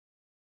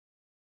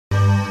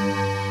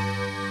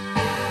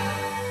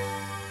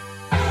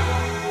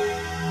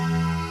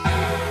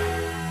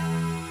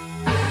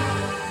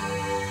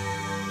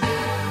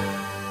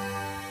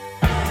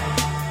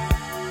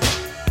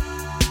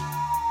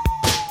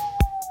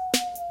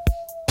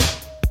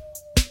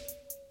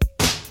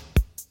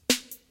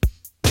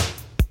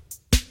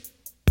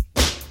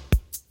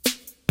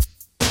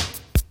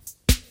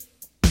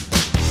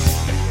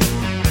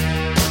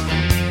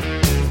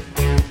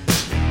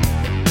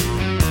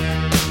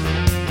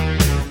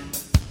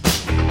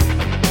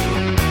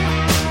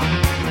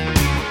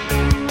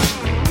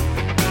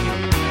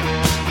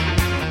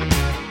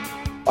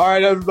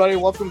right, everybody,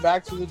 welcome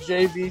back to the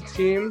JV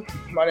team.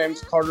 My name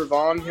is Carter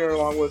Vaughn here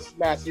along with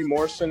Matthew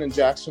Morrison and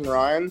Jackson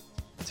Ryan.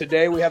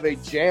 Today we have a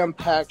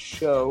jam-packed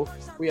show.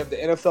 We have the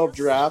NFL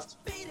draft,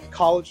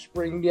 college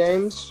spring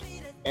games,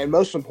 and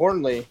most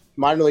importantly,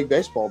 minor league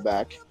baseball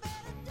back.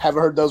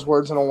 Haven't heard those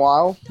words in a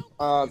while.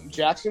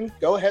 Jackson,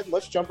 go ahead and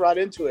let's jump right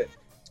into it.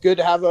 It's good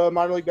to have a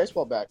minor league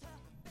baseball back.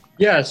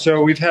 Yeah,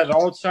 so we've had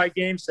all-side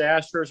games. The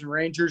Astros and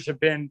Rangers have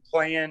been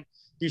playing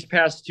these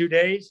past 2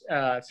 days,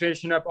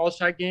 finishing up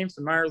all-side games.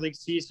 The minor league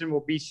season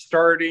will be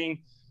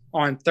starting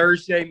on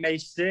Thursday, May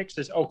 6th,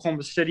 as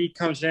Oklahoma City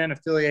comes in,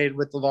 affiliated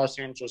with the Los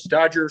Angeles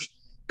Dodgers,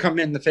 come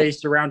in to face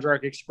the Round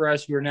Rock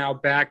Express, who are now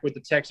back with the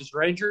Texas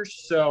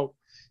Rangers. So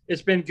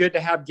it's been good to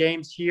have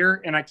games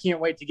here, and I can't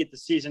wait to get the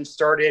season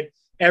started.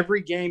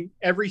 Every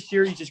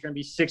series is going to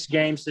be 6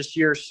 games this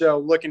year, so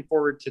looking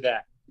forward to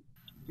that.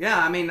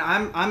 Yeah, I mean,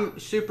 I'm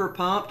super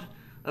pumped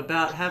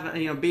about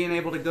having, being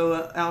able to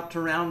go out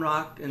to Round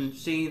Rock and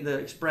see the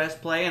Express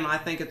play, and I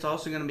think it's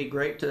also going to be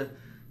great to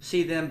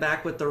see them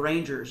back with the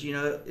Rangers.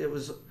 It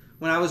was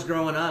when I was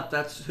growing up,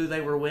 that's who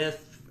they were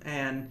with,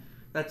 and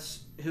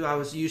that's who I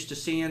was used to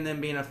seeing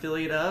them being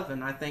affiliate of,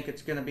 and I think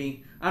it's going to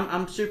be.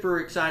 I'm super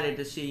excited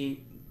to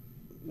see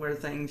where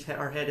things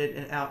are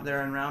headed out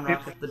there in Round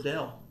Rock at the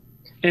Dell.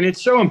 And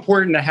it's so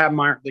important to have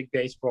minor league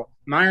baseball.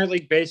 Minor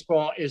league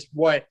baseball is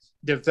what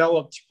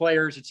develops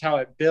players. It's how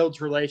it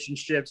builds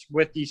relationships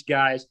with these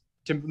guys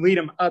to lead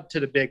them up to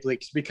the big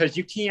leagues, because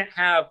you can't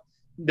have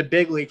the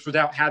big leagues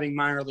without having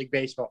minor league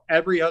baseball.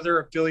 Every other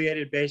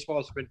affiliated baseball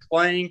has been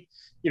playing,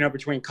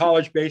 between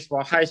college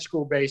baseball, high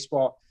school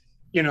baseball,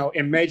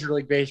 and Major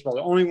League Baseball.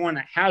 The only one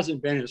that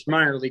hasn't been is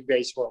minor league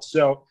baseball.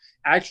 So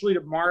actually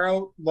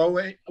tomorrow, low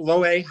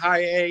A,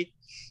 high A,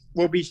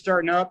 will be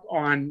starting up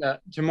on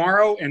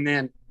tomorrow, and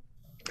then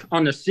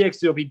on the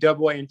 6th, it'll be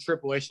Double A and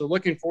Triple A. So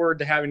looking forward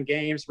to having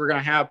games. We're going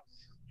to have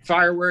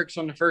fireworks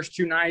on the first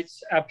 2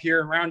 nights up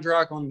here in Round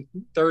Rock on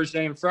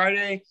Thursday and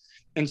Friday.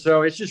 And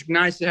so it's just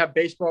nice to have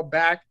baseball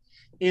back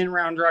in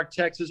Round Rock,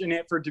 Texas, and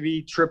for it to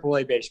be Triple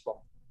A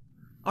baseball.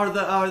 Are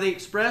the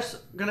Express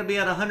going to be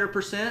at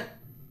 100%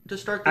 to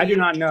start the year? I do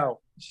not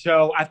know.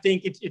 So I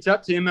think it's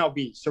up to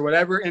MLB. So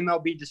whatever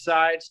MLB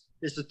decides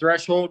is the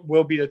threshold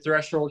will be the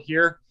threshold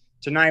here.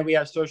 Tonight we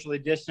have socially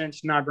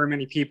distanced, not very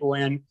many people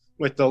in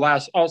with the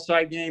last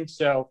all-side game.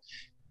 So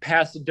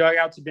past the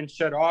dugouts have been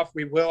shut off.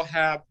 We will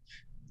have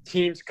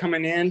teams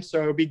coming in,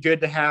 so it'll be good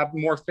to have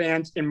more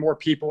fans and more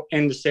people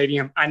in the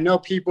stadium. I know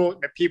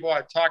the people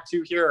I've talked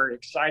to here are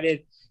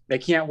excited. They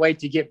can't wait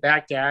to get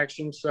back to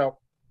action. So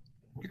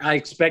I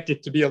expect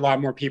it to be a lot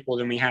more people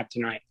than we have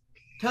tonight.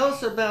 Tell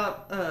us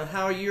about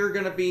how you're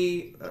going to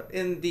be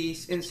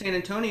in San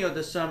Antonio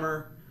this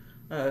summer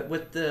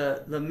with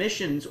the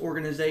missions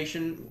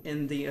organization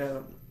in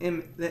the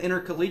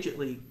Intercollegiate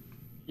League.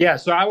 Yeah,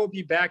 so I will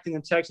be back in the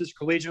Texas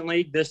Collegiate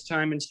League, this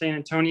time in San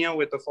Antonio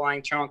with the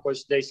Flying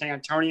Chanclas de San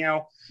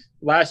Antonio.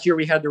 Last year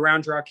we had the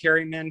Round Rock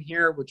Harrymen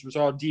here, which was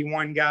all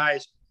D1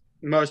 guys,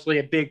 mostly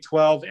at Big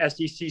 12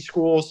 SEC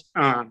schools,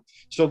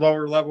 so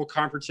lower level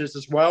conferences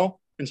as well.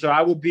 And so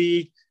I will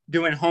be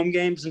doing home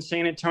games in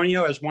San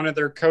Antonio as one of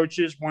their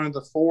coaches, one of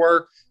the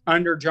 4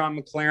 under John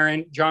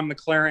McLaren. John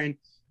McLaren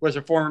was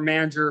a former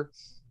manager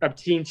of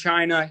Team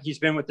China. He's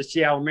been with the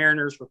Seattle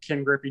Mariners with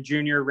Ken Griffey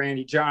Jr.,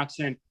 Randy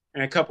Johnson,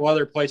 and a couple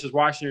other places,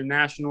 Washington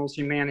Nationals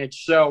he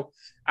managed. So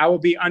I will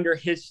be under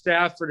his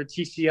staff for the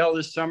TCL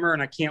this summer,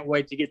 and I can't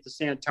wait to get to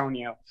San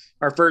Antonio.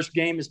 Our first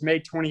game is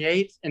May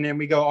 28th, and then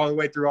we go all the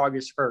way through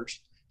August 1st.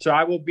 So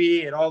I will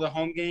be at all the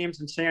home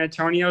games in San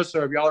Antonio.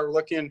 So if y'all are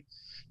looking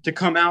to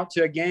come out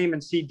to a game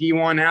and see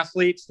D1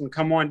 athletes, then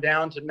come on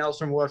down to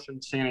Nelson Wolff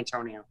in San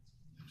Antonio.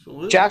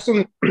 Absolutely.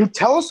 Jackson,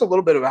 tell us a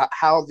little bit about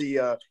how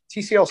the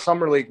TCL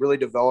Summer League really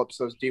develops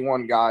those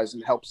D1 guys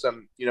and helps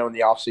them, in the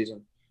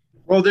offseason.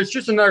 Well, there's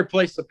just another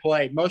place to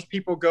play. Most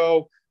people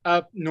go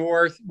up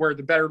north where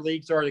the better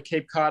leagues are, the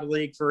Cape Cod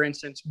League, for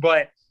instance.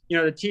 But,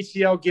 the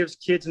TCL gives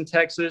kids in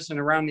Texas and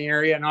around the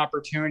area an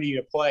opportunity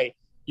to play.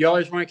 You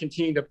always want to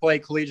continue to play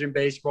collegiate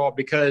baseball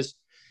because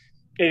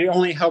it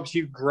only helps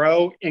you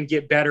grow and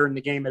get better in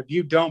the game. If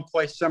you don't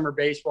play summer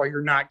baseball,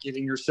 you're not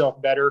getting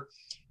yourself better.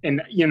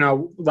 And,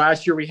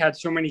 last year we had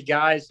so many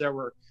guys that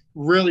were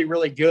really,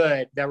 really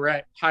good that were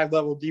at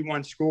high-level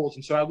D1 schools.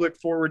 And so I look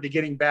forward to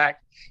getting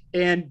back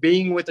and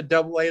being with the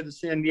Double A of the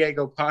San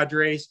Diego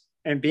Padres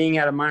and being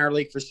at a minor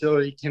league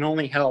facility can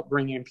only help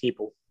bring in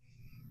people.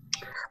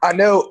 I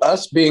know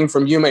us being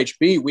from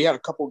UMHB, we had a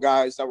couple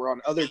guys that were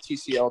on other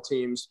TCL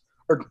teams.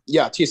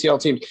 TCL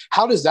teams.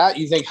 How does that,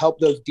 you think, help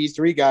those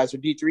D3 guys or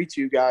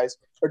D3-2 guys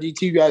or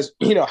D2 guys?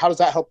 How does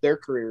that help their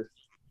career?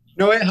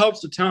 No, it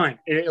helps a ton.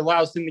 It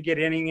allows them to get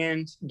inning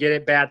in, get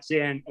at bats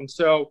in. And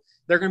so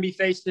they're going to be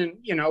facing,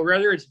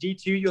 whether it's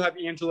D2, you'll have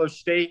Angelo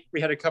State. We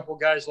had a couple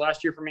guys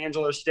last year from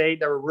Angelo State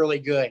that were really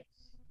good.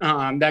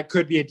 That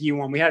could be a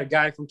D1. We had a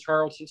guy from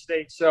Charleston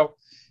State. So,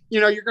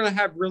 you're going to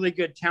have really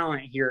good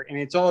talent here. And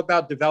it's all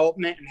about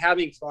development and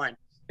having fun.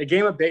 The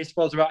game of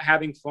baseball is about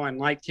having fun.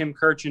 Like Tim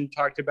Kirchin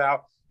talked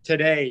about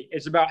today,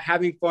 it's about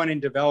having fun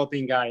and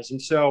developing guys.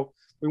 And so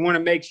We want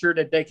to make sure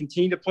that they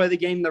continue to play the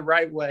game the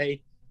right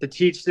way, to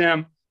teach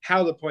them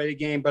how to play the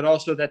game, but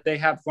also that they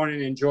have fun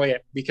and enjoy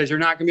it, because you're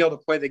not going to be able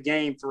to play the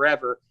game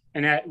forever.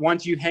 And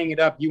once you hang it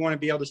up, you want to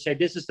be able to say,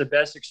 this is the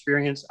best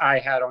experience I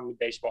had on the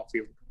baseball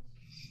field.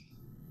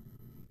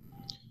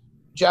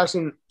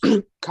 Jackson,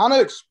 kind of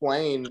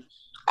explain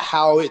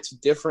how it's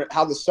different,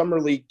 how the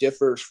summer league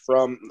differs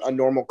from a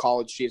normal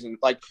college season.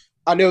 Like,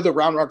 I know the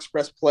Round Rock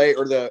Express play,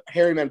 or the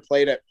Harrymen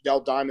played at Dell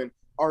Diamond.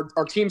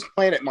 Are teams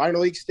playing at minor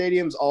league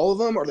stadiums, all of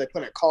them? Or are they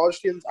playing at college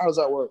stadiums? How does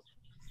that work?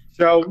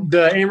 So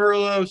the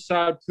Amarillo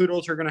Sod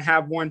Poodles are going to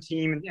have one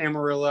team in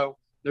Amarillo.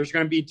 There's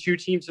going to be 2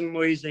 teams in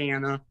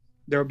Louisiana.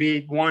 There'll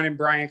be one in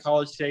Bryan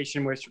College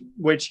Station,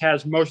 which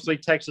has mostly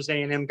Texas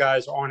A&M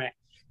guys on it.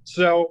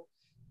 So,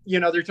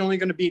 there's only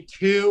going to be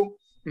 2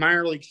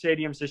 minor league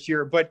stadiums this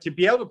year. But to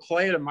be able to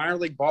play at a minor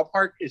league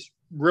ballpark is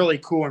really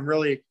cool and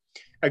really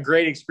a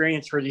great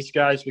experience for these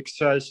guys,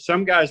 because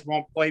some guys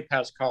won't play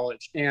past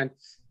college. And,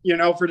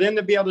 for them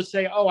to be able to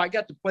say, oh, I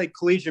got to play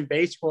collegiate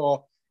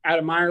baseball at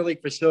a minor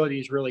league facility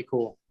is really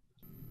cool.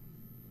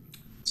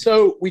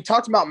 So we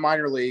talked about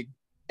minor league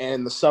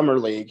and the summer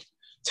league.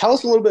 Tell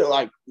us a little bit,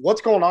 like, what's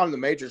going on in the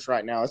majors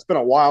right now. It's been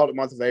a wild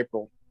month of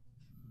April.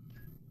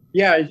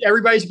 Yeah,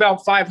 everybody's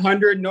about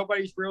 500.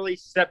 Nobody's really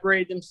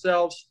separated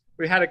themselves.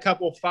 We had a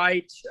couple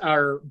fights,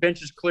 our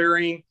benches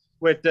clearing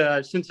with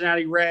the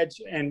Cincinnati Reds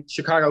and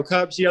Chicago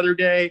Cubs the other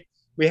day.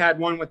 We had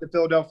one with the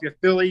Philadelphia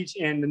Phillies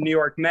and the New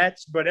York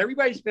Mets, but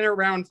everybody's been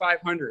around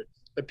 500.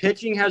 The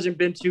pitching hasn't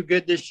been too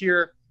good this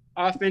year.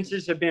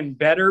 Offenses have been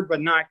better,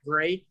 but not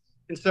great.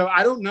 And so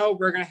I don't know if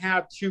we're going to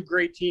have 2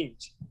 great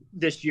teams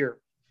this year.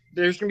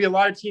 There's going to be a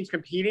lot of teams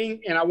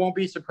competing, and I won't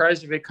be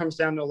surprised if it comes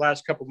down to the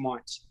last couple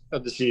months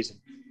of the season.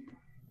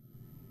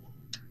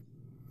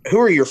 Who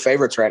are your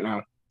favorites right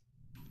now?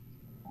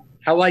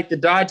 I like the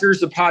Dodgers,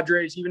 the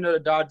Padres, even though the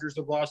Dodgers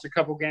have lost a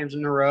couple games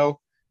in a row.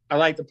 I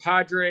like the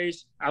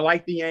Padres. I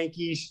like the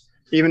Yankees,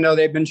 even though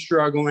they've been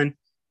struggling.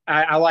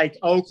 I like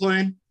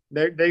Oakland.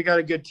 They got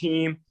a good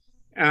team.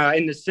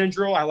 In the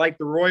Central, I like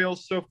the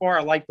Royals so far.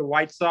 I like the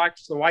White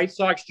Sox. The White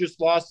Sox just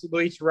lost to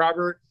Luis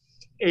Robert,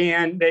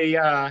 and they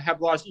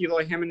have lost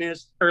Eloy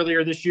Jimenez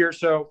earlier this year.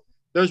 So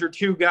those are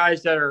 2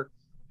 guys that are,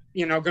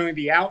 going to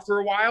be out for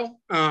a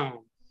while.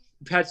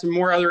 We've had some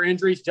more other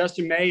injuries.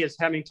 Dustin May is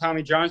having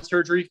Tommy John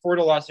surgery for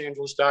the Los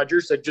Angeles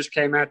Dodgers. That just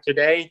came out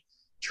today.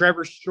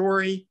 Trevor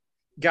Story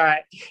got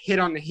hit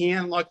on the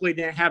hand. Luckily,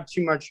 didn't have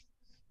too much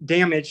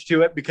damage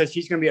to it, because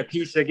he's going to be a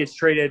piece that gets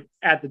traded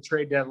at the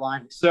trade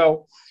deadline.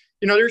 So,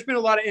 there's been a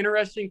lot of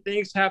interesting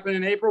things happen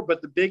in April,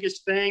 but the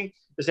biggest thing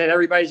is that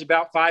everybody's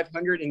about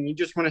 500, and you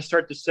just want to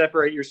start to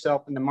separate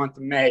yourself in the month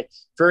of May.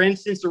 For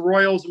instance, the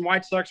Royals and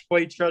White Sox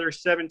play each other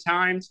 7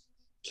 times,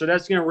 so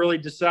that's going to really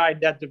decide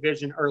that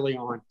division early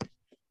on.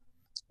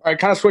 All right,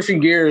 kind of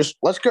switching gears.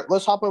 Let's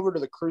hop over to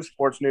the Crew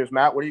Sports News.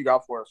 Matt, what do you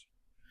got for us?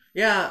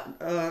 Yeah,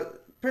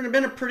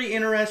 been a pretty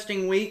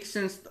interesting week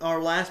since our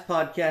last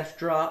podcast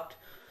dropped.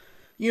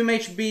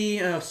 UMHB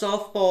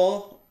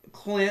softball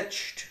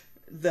clinched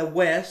the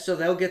West, so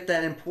they'll get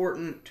that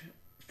important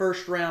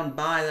first round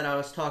bye that I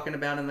was talking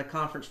about in the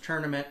conference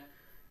tournament,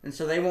 and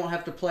so they won't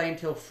have to play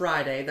until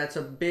Friday. That's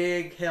a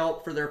big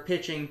help for their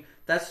pitching.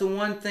 That's the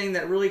one thing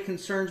that really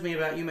concerns me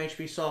about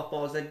UMHB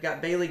softball, is they've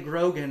got Bailey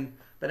Grogan,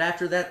 but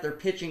after that their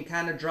pitching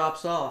kind of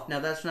drops off. Now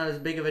that's not as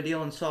big of a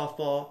deal in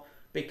softball,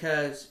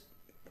 because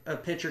a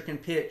pitcher can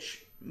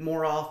pitch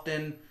more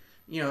often,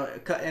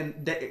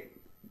 and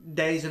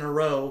days in a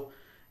row,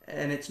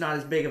 and it's not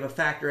as big of a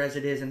factor as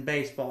it is in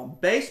baseball.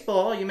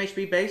 Baseball,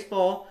 UMHB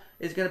baseball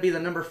is going to be the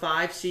number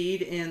 5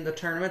 seed in the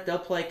tournament. They'll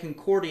play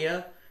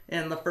Concordia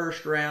in the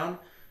first round.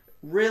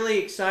 Really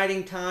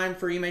exciting time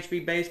for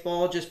UMHB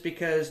baseball, just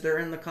because they're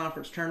in the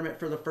conference tournament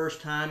for the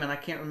first time, and I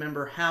can't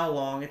remember how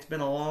long. It's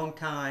been a long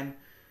time,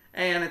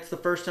 and it's the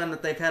first time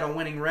that they've had a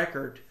winning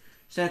record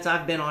since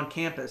I've been on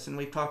campus, and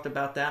we've talked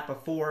about that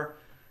before.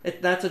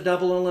 That's a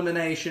double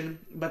elimination,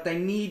 but they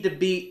need to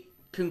beat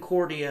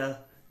Concordia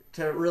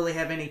to really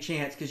have any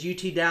chance, because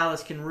UT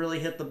Dallas can really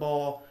hit the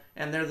ball,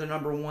 and they're the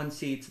number 1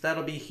 seed, so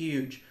that'll be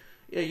huge.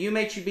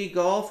 UMHB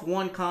golf,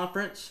 1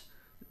 conference.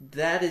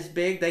 That is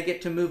big. They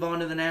get to move on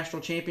to the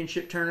national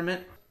championship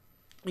tournament.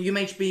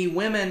 UMHB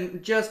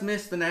women just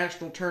missed the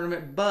national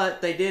tournament,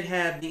 but they did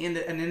have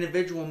an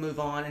individual move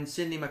on in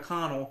Cindy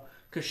McConnell,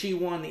 because she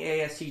won the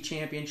ASC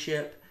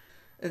championship.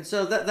 And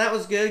so that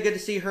was good. Good to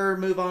see her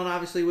move on.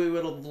 Obviously, we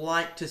would have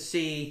liked to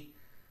see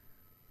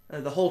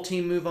the whole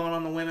team move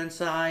on the women's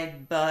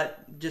side,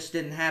 but just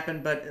didn't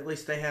happen. But at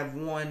least they have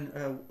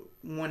one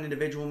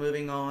individual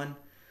moving on.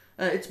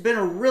 It's been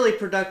a really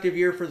productive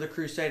year for the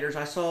Crusaders.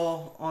 I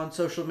saw on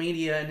social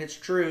media, and it's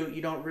true,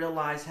 you don't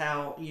realize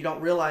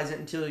it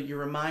until you're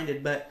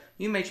reminded, but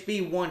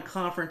UMHB won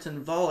conference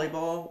in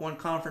volleyball, won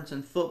conference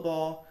in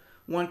football,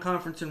 won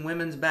conference in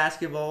women's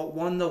basketball,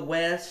 won the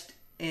West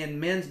in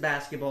men's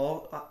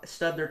basketball,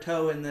 stubbed their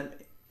toe in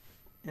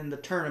the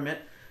tournament,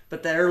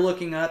 but they're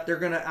looking up.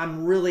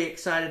 I'm really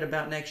excited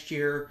about next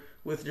year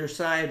with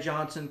Josiah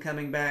Johnson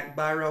coming back,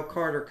 Byrell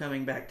Carter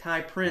coming back,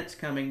 Ty Prince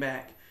coming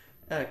back.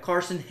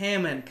 Carson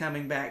Hammond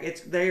coming back.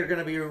 They are going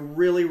to be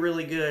really,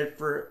 really good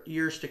for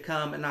years to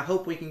come, and I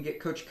hope we can get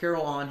Coach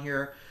Carroll on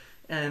here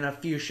in a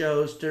few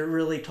shows to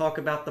really talk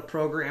about the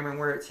program and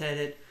where it's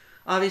headed.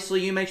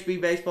 Obviously, UMHB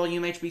baseball,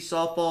 UMHB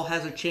softball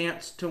has a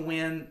chance to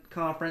win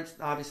conference.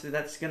 Obviously,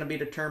 that's going to be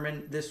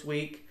determined this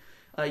week.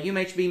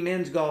 UMHB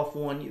men's golf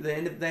won.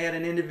 They had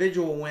an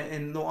individual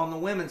win on the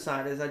women's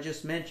side, as I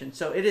just mentioned.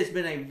 So it has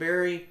been a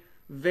very,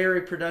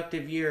 very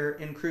productive year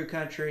in Crew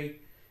Country,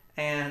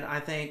 and I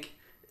think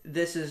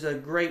this is a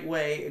great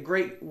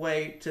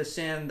way to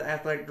send the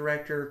athletic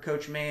director,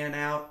 Coach Mann,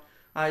 out.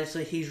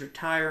 Obviously, he's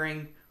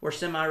retiring or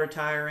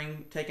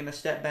semi-retiring, taking a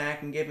step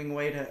back and giving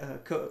way to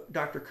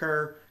Dr.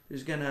 Kerr,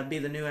 who's going to be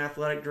the new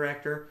athletic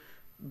director.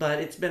 But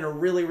it's been a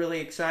really, really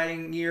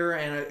exciting year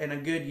and a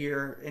good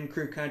year in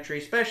Crew Country,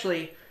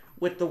 especially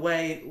with the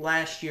way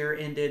last year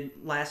ended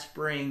last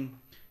spring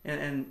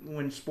and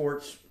when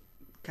sports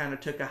kind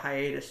of took a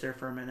hiatus there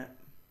for a minute.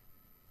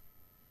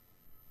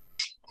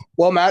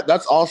 Well, Matt,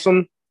 that's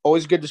awesome.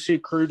 Always good to see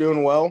Crew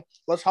doing well.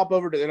 Let's hop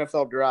over to the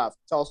NFL draft.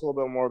 Tell us a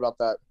little bit more about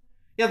that.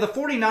 Yeah, the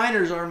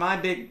 49ers are my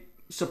big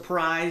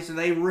surprise.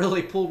 They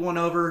really pulled one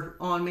over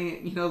on me.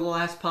 You know, the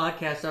last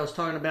podcast I was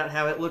talking about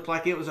how it looked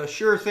like it was a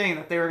sure thing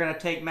that they were going to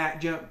take Mac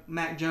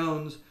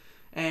Jones,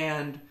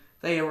 and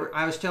I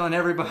was telling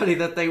everybody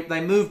that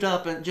they moved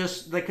up and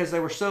just because they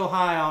were so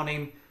high on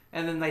him,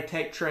 and then they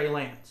take Trey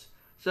Lance.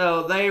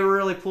 So they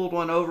really pulled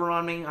one over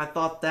on me. I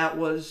thought that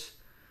was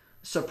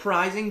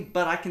surprising,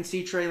 but I can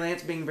see Trey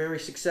Lance being very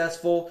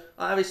successful.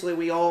 Obviously,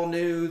 we all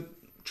knew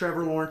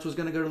Trevor Lawrence was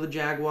going to go to the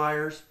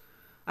Jaguars.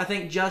 I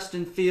think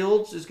Justin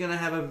Fields is going to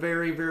have a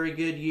very, very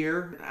good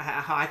year.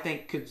 I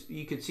think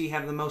you could see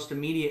have the most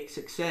immediate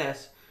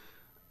success.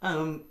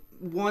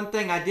 One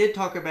thing I did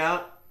talk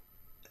about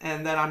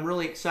and that I'm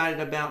really excited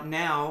about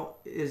now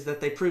is that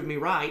they proved me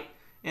right,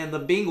 and the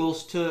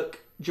Bengals took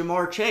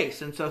Jamar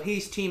Chase, and so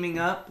he's teaming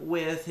up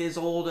with his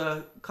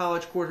old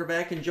college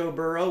quarterback in Joe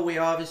Burrow. We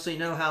obviously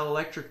know how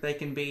electric they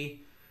can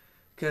be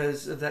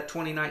because of that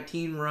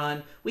 2019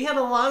 run. We had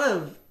a lot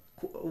of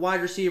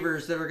wide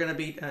receivers that are going to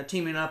be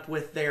teaming up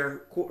with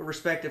their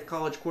respective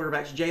college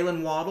quarterbacks.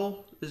 Jalen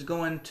Waddle is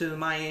going to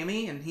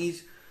Miami, and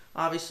he's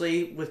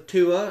obviously with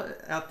Tua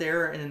out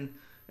there in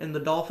the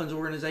Dolphins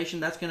organization.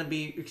 That's going to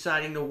be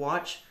exciting to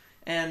watch.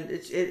 And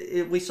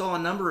we saw a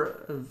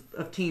number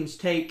of teams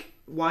take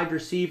wide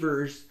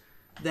receivers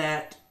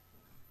that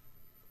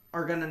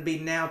are going to be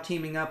now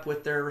teaming up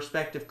with their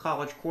respective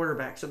college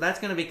quarterbacks. So that's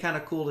going to be kind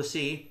of cool to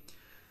see.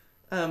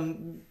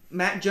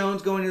 Mac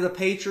Jones going to the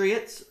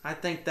Patriots, I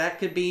think that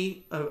could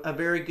be a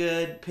very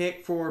good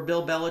pick for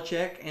Bill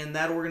Belichick and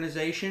that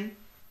organization.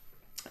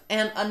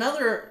 And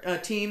another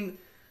team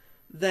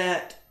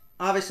that,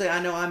 obviously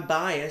I know I'm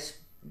biased,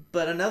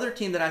 but another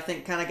team that I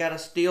think kind of got a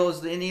steal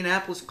is the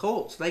Indianapolis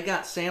Colts. They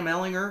got Sam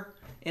Ehlinger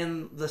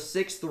in the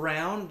 6th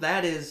round.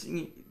 That is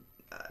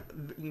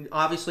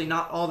obviously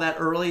not all that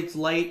early. It's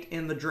late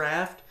in the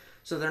draft,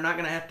 so they're not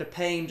going to have to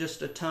pay him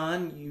just a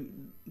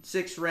ton.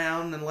 6th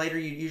round, and later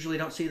you usually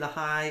don't see the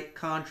high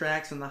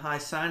contracts and the high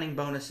signing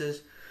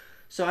bonuses.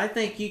 So I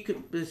think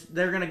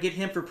they're going to get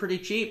him for pretty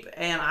cheap,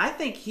 and I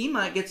think he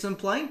might get some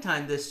playing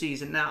time this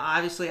season. Now,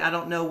 obviously, I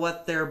don't know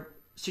what their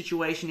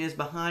situation is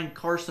behind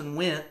Carson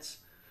Wentz,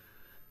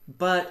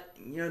 but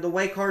you know the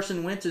way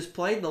Carson Wentz has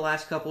played the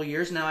last couple of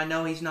years. Now I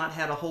know he's not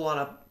had a whole lot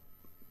of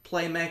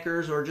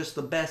playmakers or just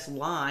the best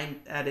line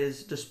at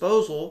his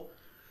disposal,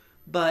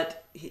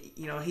 but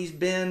he's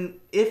been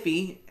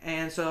iffy,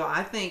 and so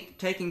I think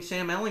taking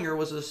Sam Ehlinger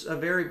was a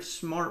very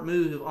smart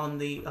move on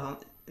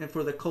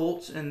for the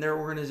Colts and their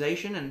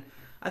organization. And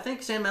I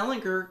think Sam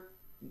Ehlinger,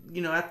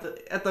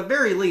 at the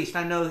very least,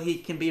 I know he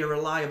can be a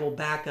reliable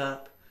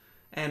backup,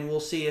 and we'll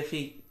see if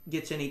he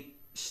gets any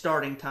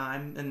starting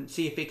time and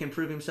see if he can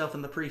prove himself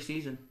in the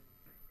preseason.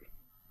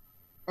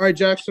 All right,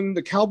 Jackson,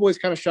 the Cowboys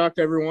kind of shocked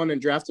everyone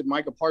and drafted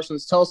Micah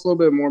Parsons. Tell us a little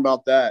bit more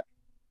about that.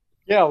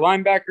 Yeah,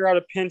 linebacker out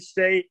of Penn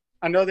State.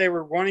 I know they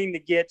were wanting to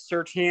get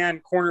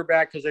Surtain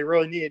cornerback because they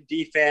really needed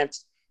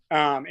defense,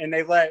 and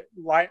they let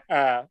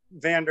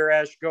Van Der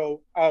Esch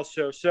go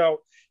also. So,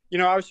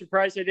 I was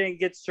surprised they didn't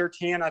get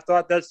Surtain. I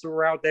thought that's the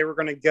route they were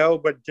going to go,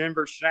 but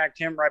Denver snagged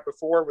him right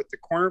before with the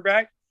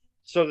cornerback.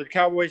 So the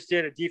Cowboys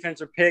did a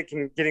defensive pick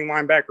and getting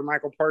linebacker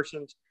Michael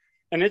Parsons.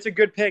 And it's a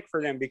good pick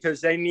for them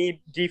because they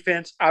need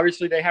defense.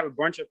 Obviously, they have a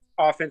bunch of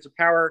offensive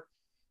power,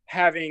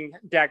 having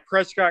Dak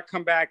Prescott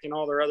come back and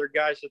all their other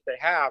guys that they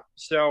have.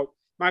 So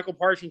Michael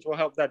Parsons will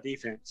help that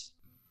defense.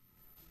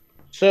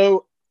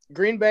 So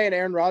Green Bay and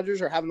Aaron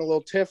Rodgers are having a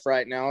little tiff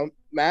right now.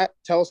 Matt,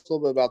 tell us a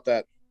little bit about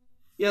that.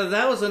 Yeah,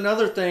 that was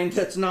another thing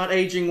that's not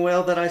aging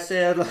well that I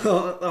said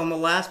on the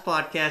last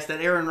podcast,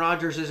 that Aaron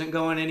Rodgers isn't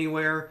going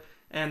anywhere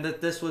and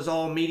that this was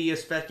all media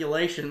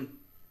speculation.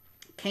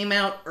 Came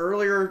out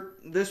earlier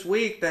this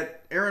week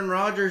that Aaron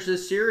Rodgers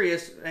is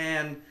serious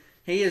and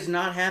he is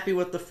not happy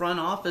with the front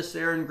office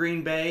there in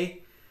Green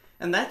Bay.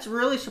 And that's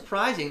really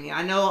surprising.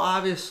 I know,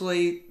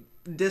 obviously,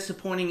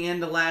 disappointing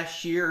end to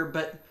last year,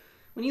 but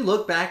when you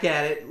look back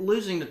at it,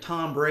 losing to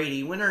Tom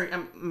Brady,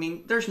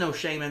 there's no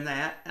shame in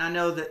that. I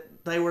know that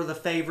they were the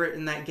favorite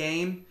in that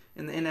game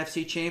in the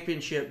NFC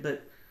Championship,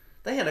 but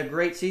they had a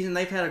great season.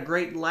 They've had a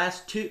great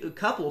last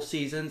couple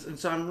seasons, and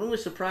so I'm really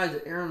surprised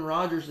that Aaron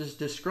Rodgers is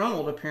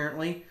disgruntled,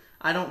 apparently.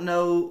 I don't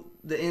know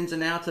the ins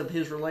and outs of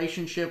his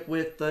relationship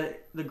with the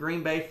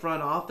Green Bay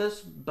front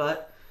office,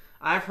 but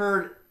I've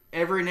heard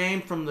every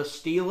name from the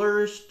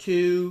Steelers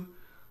to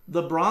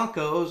the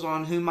Broncos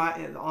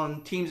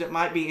on teams that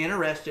might be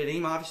interested in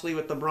him. Obviously,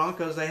 with the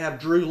Broncos, they have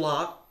Drew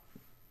Lock,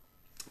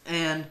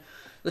 and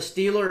the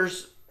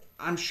Steelers,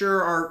 I'm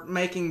sure, are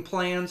making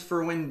plans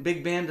for when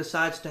Big Ben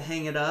decides to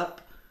hang it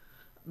up.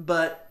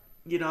 But,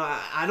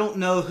 I don't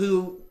know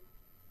who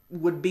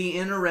would be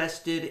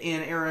interested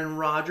in Aaron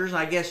Rodgers.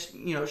 I guess,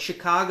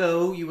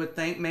 Chicago, you would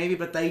think maybe,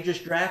 but they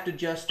just drafted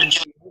Justin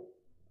Fields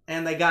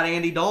and they got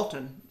Andy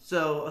Dalton.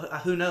 So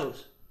who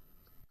knows?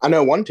 I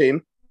know one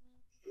team.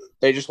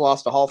 They just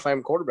lost a Hall of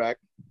Fame quarterback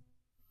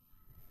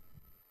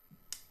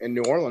in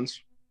New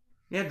Orleans.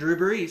 Yeah, Drew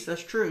Brees.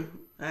 That's true.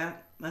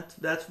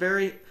 That's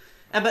very.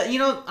 But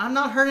I'm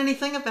not heard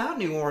anything about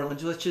New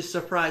Orleans, which is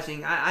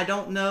surprising. I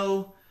don't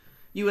know.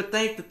 You would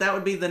think that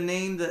would be the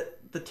name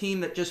that the team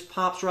that just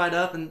pops right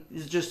up and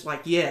is just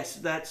like, yes,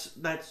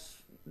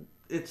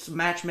 it's a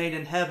match made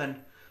in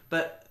heaven.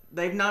 But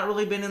they've not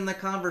really been in the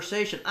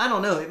conversation. I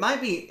don't know. It might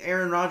be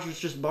Aaron Rodgers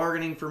just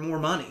bargaining for more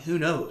money. Who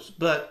knows?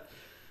 But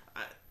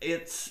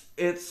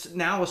it's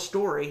now a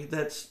story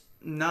that's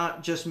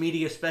not just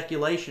media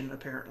speculation,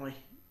 apparently.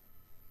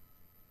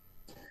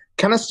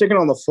 Kind of sticking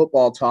on the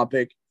football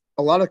topic,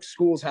 a lot of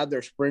schools had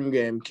their spring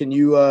game. Can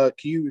you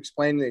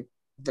explain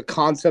the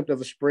concept of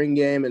a spring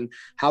game and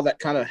how that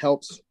kind of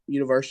helps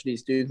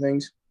universities do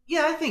things?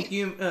 Yeah, I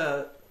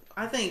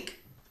think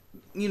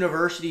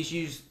universities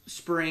use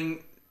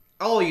spring.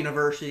 All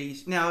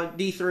universities now,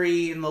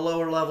 D3 and the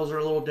lower levels are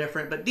a little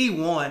different, but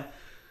D1.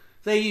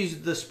 They use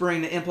the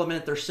spring to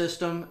implement their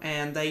system,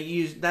 and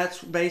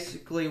that's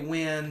basically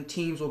when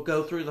teams will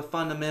go through the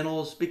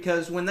fundamentals,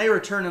 because when they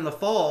return in the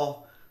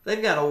fall,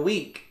 they've got a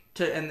week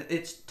and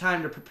it's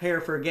time to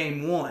prepare for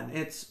game one.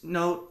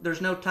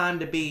 There's no time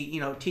to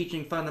be,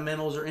 teaching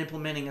fundamentals or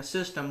implementing a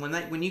system.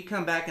 When you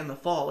come back in the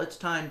fall, it's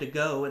time to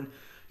go, and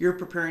you're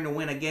preparing to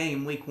win a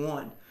game week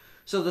one.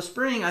 So the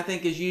spring, I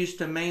think, is used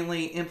to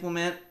mainly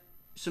implement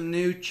some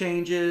new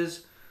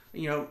changes,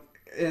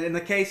 in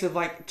the case of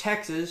like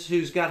Texas,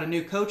 who's got a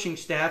new coaching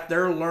staff,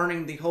 they're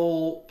learning the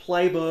whole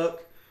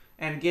playbook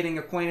and getting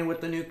acquainted with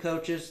the new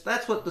coaches.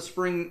 That's what the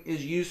spring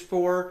is used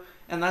for,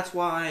 and that's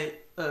why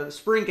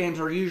spring games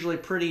are usually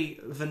pretty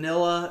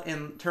vanilla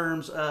in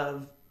terms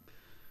of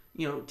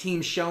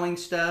teams showing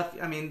stuff.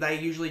 I mean, they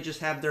usually just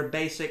have their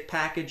basic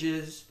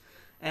packages,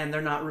 and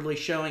they're not really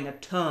showing a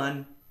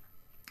ton.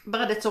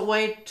 But it's a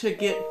way to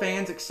get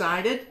fans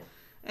excited,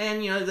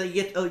 and they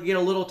get a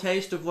little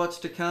taste of what's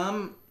to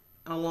come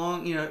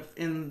along,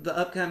 in the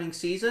upcoming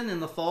season in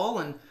the fall.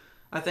 And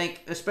I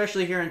think,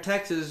 especially here in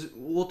Texas,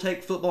 we'll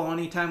take football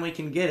anytime we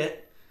can get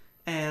it.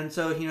 And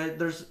so,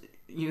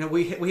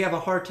 we have a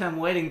hard time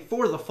waiting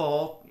for the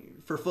fall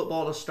for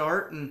football to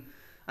start. And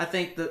I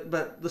think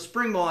but the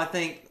spring ball, I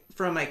think,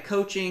 from a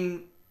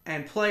coaching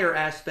and player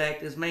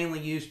aspect, is mainly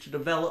used to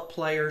develop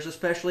players,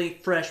 especially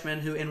freshmen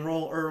who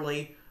enroll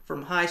early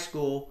from high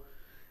school.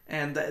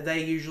 And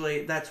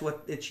that's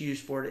what it's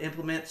used for, to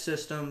implement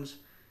systems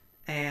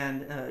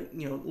and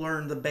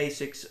learn the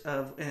basics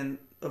of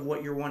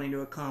what you're wanting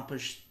to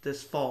accomplish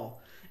this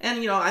fall.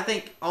 And I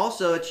think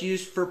also it's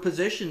used for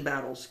position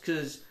battles,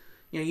 because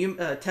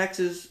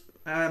Texas,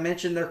 I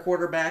mentioned their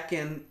quarterback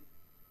in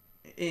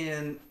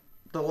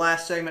the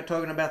last segment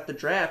talking about the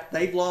draft.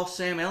 They've lost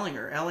Sam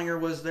Ehlinger. Ehlinger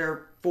was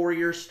their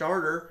 4-year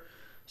starter.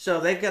 So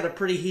they've got a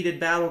pretty heated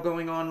battle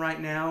going on right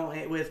now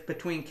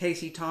between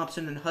Casey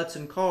Thompson and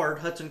Hudson Card.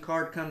 Hudson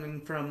Card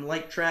coming from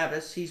Lake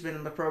Travis. He's been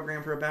in the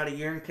program for about a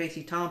year, and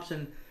Casey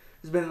Thompson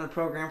has been in the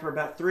program for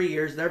about 3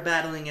 years. They're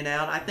battling it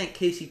out. I think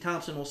Casey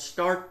Thompson will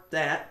start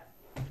that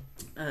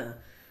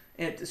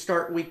and to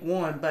start week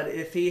one, but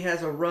if he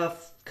has a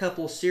rough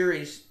couple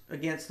series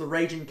against the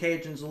Raging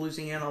Cajuns of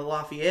Louisiana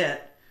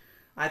Lafayette,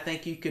 I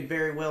think you could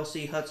very well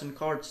see Hudson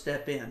Card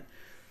step in.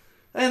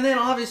 And then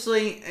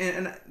obviously,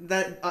 and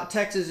that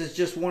Texas is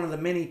just one of the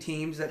many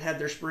teams that had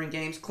their spring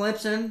games.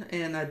 Clemson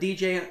and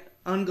DJ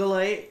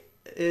Ungale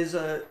is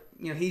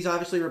he's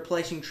obviously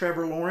replacing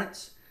Trevor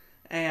Lawrence,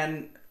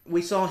 and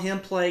we saw him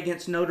play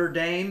against Notre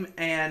Dame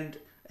and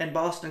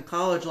Boston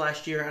College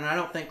last year, and I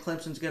don't think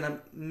Clemson's going to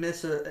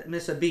miss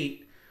a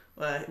beat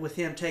with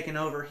him taking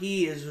over.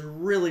 He is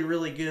really,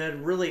 really good.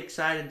 Really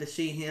excited to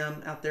see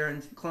him out there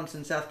in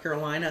Clemson, South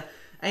Carolina.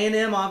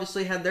 A&M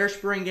obviously had their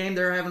spring game.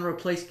 They're having to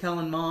replace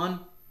Kellen Mond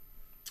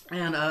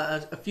and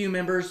a few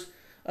members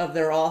of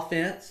their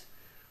offense.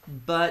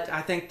 But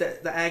I think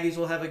that the Aggies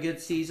will have a good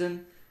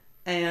season.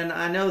 And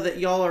I know that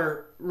y'all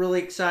are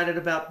really excited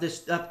about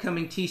this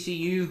upcoming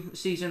TCU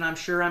season.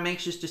 I'm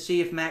anxious to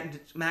see if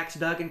Max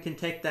Duggan can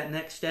take that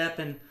next step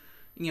and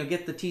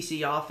get the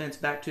TCU offense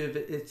back to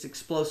its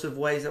explosive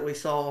ways that we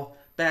saw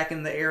back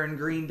in the Aaron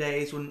Green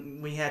days when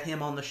we had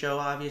him on the show,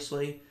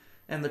 obviously,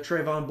 and the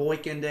Trevon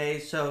Boykin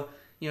days. So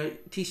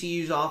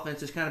TCU's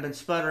offense has kind of been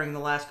sputtering the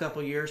last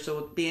couple of years, so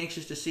we'll be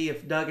anxious to see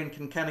if Duggan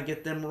can kind of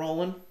get them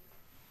rolling.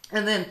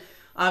 And then,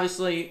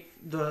 obviously,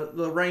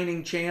 the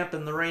reigning champ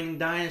and the reigning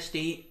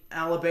dynasty,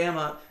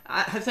 Alabama.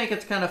 I think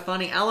it's kind of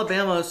funny.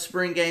 Alabama's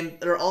spring game,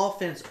 their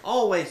offense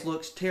always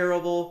looks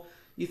terrible.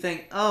 You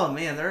think, oh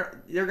man,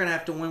 they're going to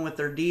have to win with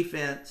their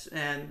defense,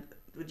 and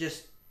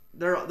just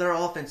their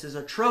offense is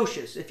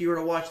atrocious if you were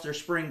to watch their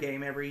spring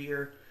game every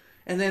year.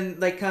 And then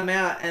they come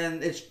out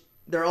and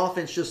their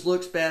offense just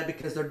looks bad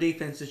because their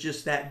defense is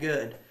just that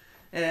good.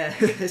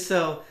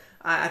 So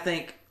I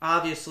think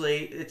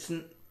obviously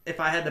if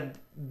I had to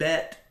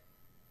bet,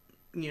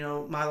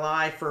 my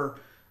life or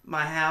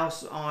my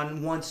house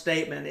on one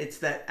statement, it's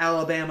that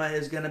Alabama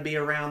is going to be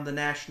around the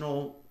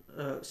national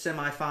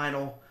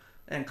semifinal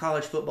and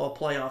college football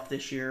playoff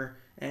this year,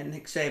 and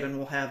Nick Saban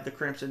will have the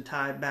Crimson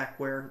Tide back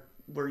where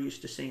we're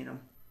used to seeing them.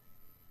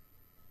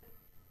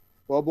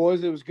 Well,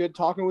 boys, it was good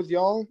talking with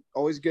y'all.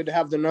 Always good to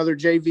have another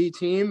JV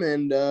team,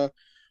 and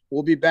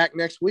we'll be back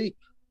next week.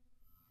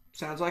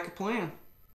 Sounds like a plan.